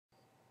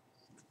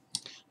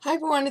Hi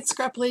everyone, it's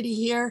Scrap Lady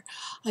here.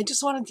 I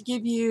just wanted to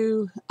give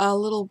you a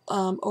little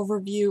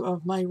overview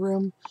of my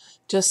room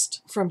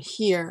just from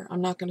here. I'm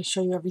not going to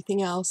show you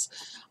everything else.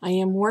 I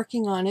am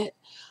working on it.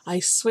 I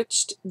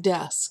switched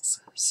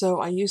desks. So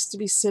I used to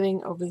be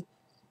sitting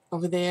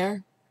over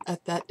there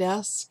at that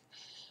desk,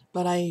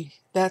 but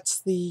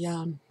that's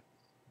the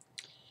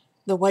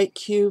white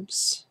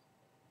cubes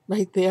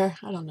right there.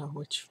 I don't know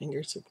which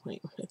finger to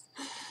point with.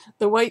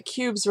 The white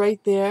cubes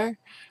right there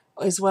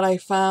is what I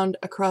found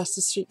across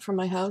the street from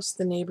my house.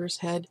 The neighbors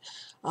had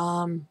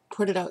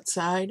put it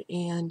outside,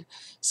 and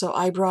so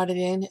I brought it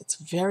in. It's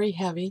very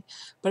heavy,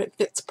 but it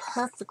fits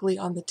perfectly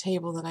on the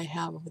table that I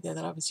have over there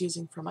that I was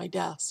using for my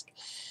desk.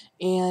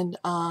 And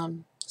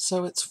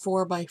so it's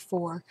 4 by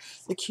 4.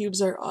 The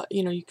cubes are,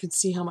 you can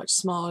see how much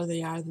smaller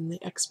they are than the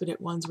Expedit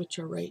ones, which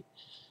are right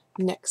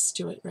next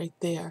to it, right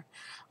there.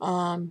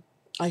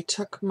 I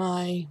took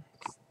my,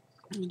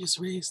 let me just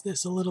raise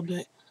this a little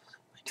bit.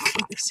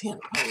 This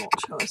hand probably won't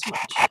show as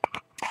much.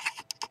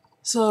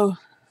 So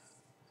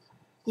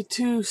the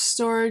two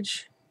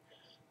storage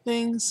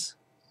things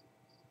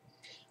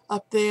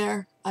up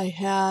there I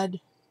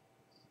had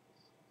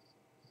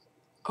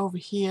over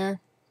here,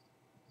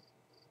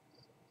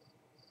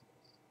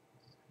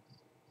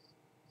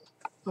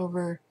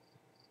 over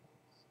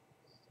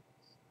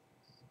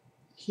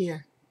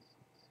here,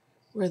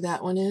 where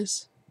that one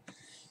is.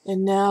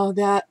 And now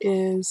that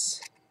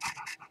is,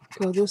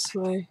 go this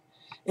way,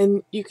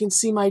 and you can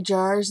see my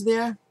jars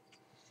there.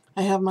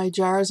 I have my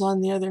jars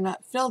on there. They're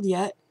not filled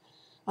yet.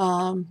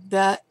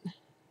 That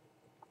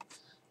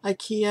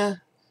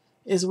IKEA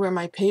is where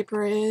my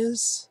paper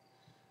is,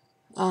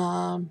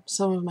 some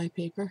of my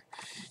paper.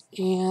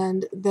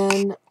 And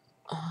then,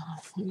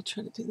 let me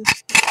try to do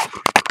this.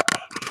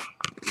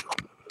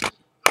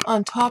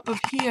 On top of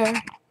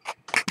here,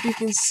 you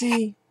can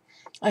see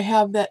I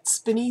have that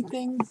spinny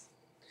thing.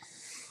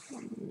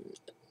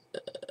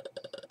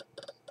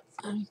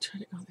 Let me try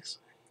to go this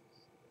way.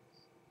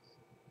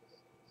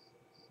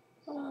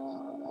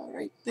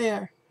 Right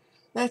there.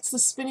 That's the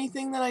spinny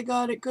thing that I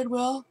got at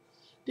Goodwill.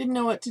 Didn't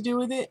know what to do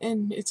with it,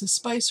 and it's a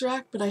spice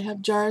rack, but I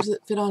have jars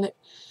that fit on it.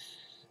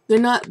 They're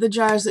not the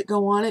jars that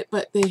go on it,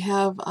 but they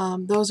have,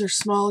 those are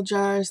small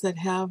jars that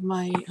have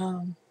my,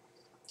 I'll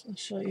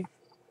show you.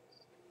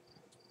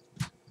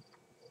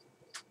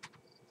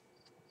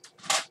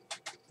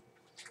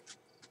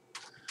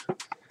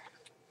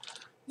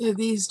 They're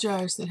these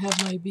jars that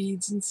have my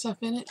beads and stuff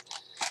in it.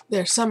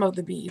 They're some of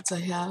the beads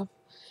I have.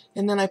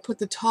 And then I put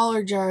the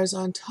taller jars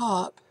on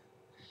top.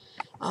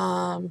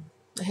 I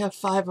have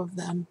 5 of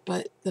them,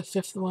 but the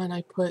 5th one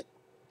I put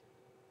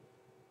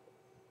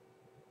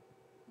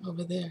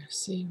over there.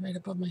 See, right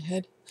above my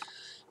head.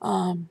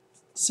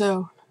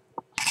 So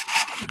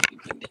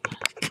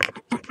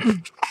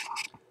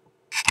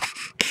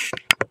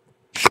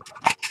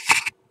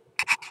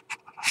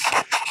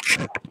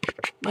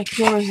my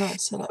camera's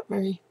not set up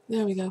very.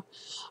 There we go.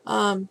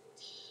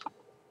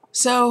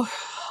 So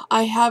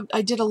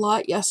I did a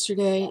lot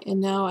yesterday, and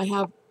now I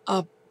have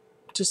a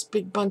just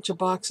big bunch of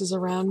boxes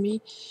around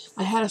me.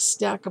 I had a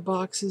stack of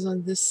boxes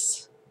on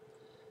this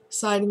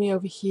side of me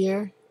over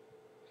here,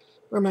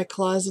 where my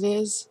closet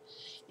is,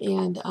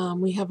 and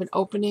we have an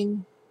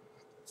opening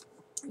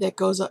that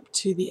goes up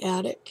to the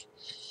attic,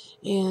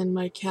 and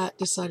my cat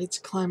decided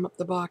to climb up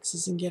the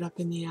boxes and get up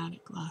in the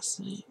attic last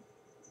night.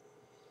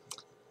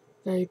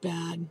 Very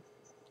bad.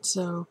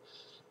 So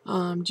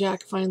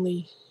Jack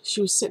finally, she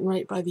was sitting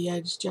right by the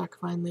edge, Jack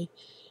finally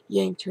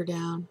yanked her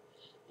down,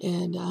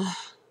 and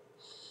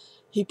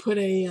he put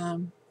a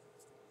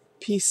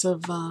piece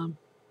of the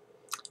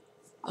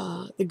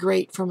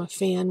grate from a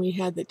fan we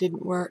had that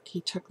didn't work.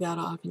 He took that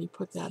off and he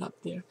put that up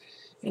there,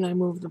 and I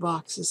moved the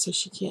boxes so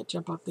she can't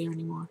jump up there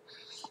anymore.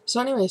 So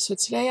anyway, so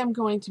today I'm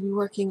going to be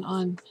working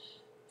on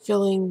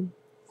filling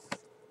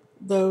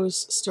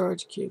those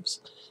storage cubes.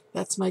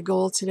 That's my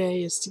goal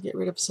today, is to get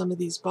rid of some of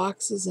these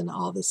boxes and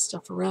all this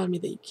stuff around me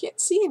that you can't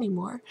see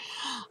anymore,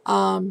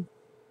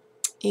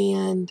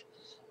 and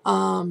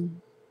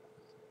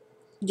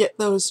get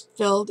those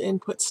filled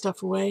and put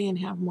stuff away and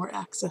have more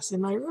access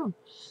in my room.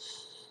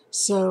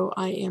 So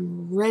I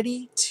am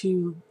ready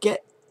to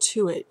get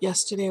to it.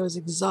 Yesterday I was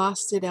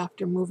exhausted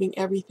after moving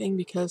everything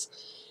because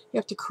you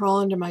have to crawl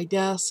under my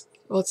desk.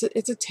 Well,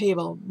 it's a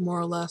table more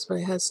or less, but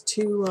it has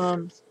two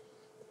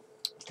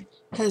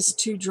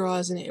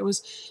drawers in it.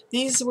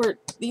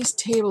 These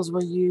tables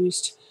were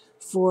used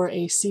for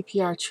a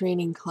CPR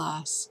training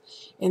class,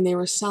 and they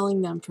were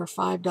selling them for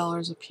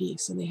 $5 a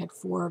piece, and they had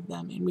 4 of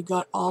them, and we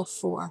got all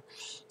 4.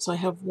 So I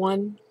have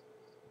one.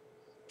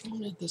 I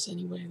don't know if there's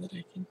any way that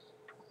I can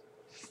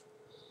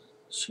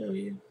show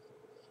you.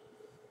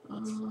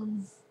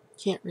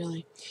 Can't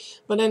really.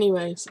 But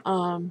anyways,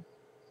 I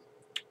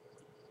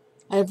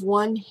have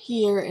one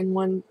here and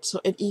one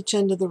so at each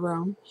end of the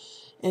room,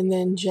 and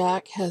then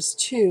Jack has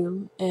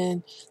 2,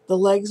 and the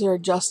legs are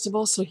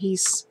adjustable, so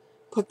he's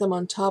put them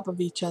on top of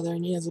each other,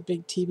 and he has a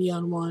big TV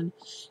on one,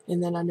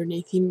 and then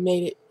underneath he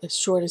made it as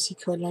short as he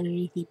could, and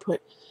underneath he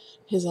put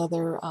his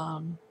other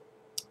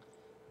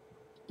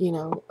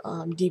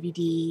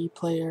DVD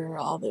player,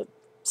 all the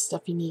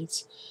stuff he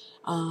needs.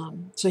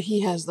 So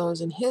he has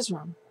those in his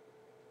room.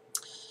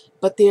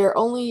 But they're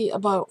only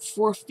about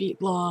 4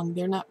 feet long.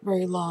 They're not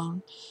very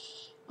long.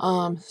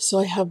 So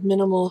I have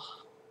minimal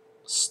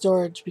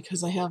storage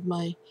because I have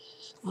my,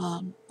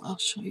 I'll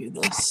show you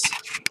this.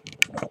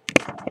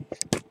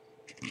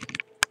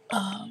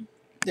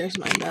 There's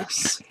my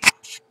mess.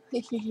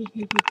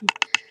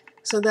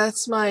 So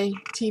that's my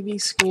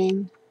TV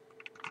screen,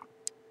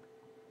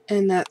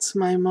 and that's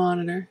my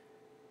monitor.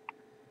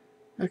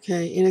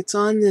 Okay, and it's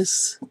on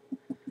this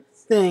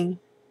thing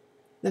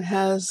that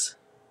has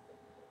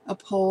a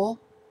pole,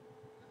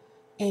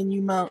 and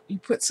you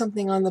put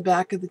something on the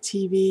back of the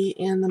TV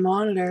and the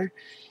monitor,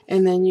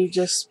 and then you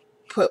just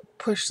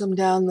push them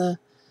down the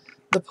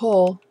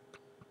pole,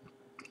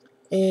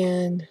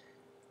 and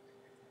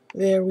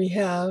there we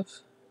have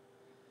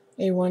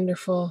a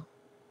wonderful,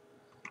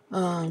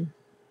 yeah,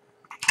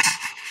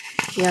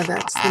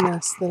 that's the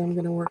mess that I'm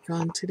going to work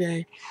on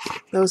today.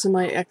 Those are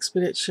my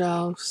Expedit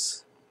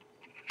shelves.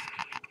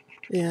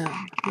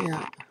 Yeah,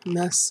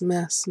 mess,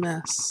 mess,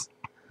 mess,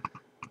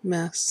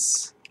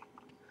 mess.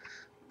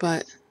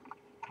 But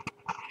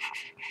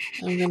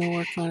I'm going to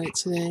work on it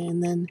today.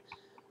 And then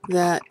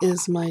that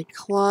is my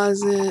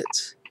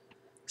closet.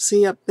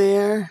 See up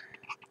there?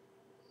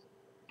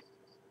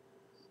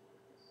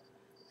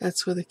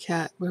 That's where we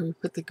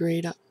put the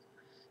grate up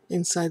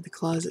inside the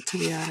closet to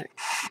the attic.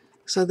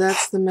 So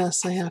that's the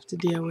mess I have to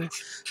deal with.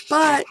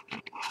 But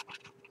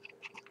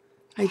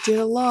I did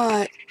a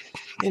lot,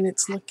 and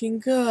it's looking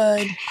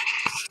good.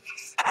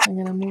 I'm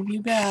going to move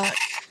you back.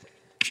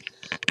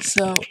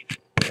 So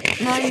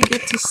now you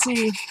get to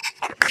see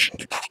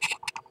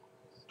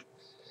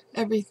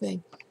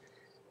everything.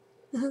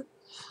 There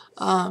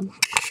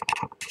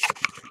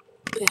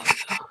we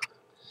go.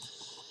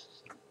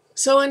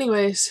 So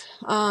anyways,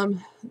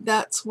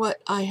 that's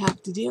what I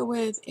have to deal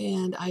with,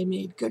 and I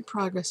made good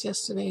progress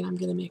yesterday, and I'm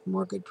going to make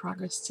more good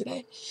progress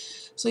today.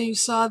 So you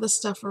saw the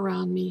stuff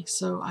around me,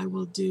 so I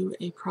will do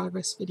a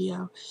progress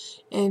video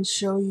and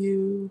show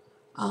you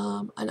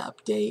an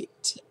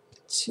update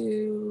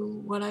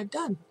to what I've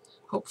done.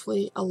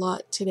 Hopefully a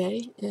lot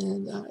today,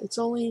 and it's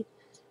only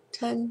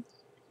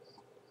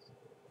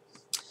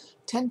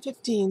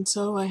 10:15,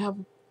 so I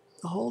have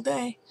the whole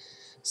day.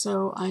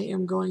 So I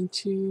am going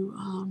to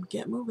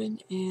get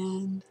moving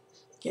and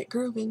get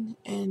grooving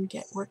and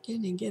get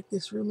working and get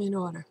this room in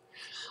order.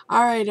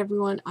 Alright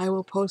everyone, I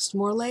will post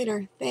more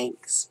later.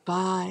 Thanks.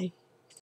 Bye.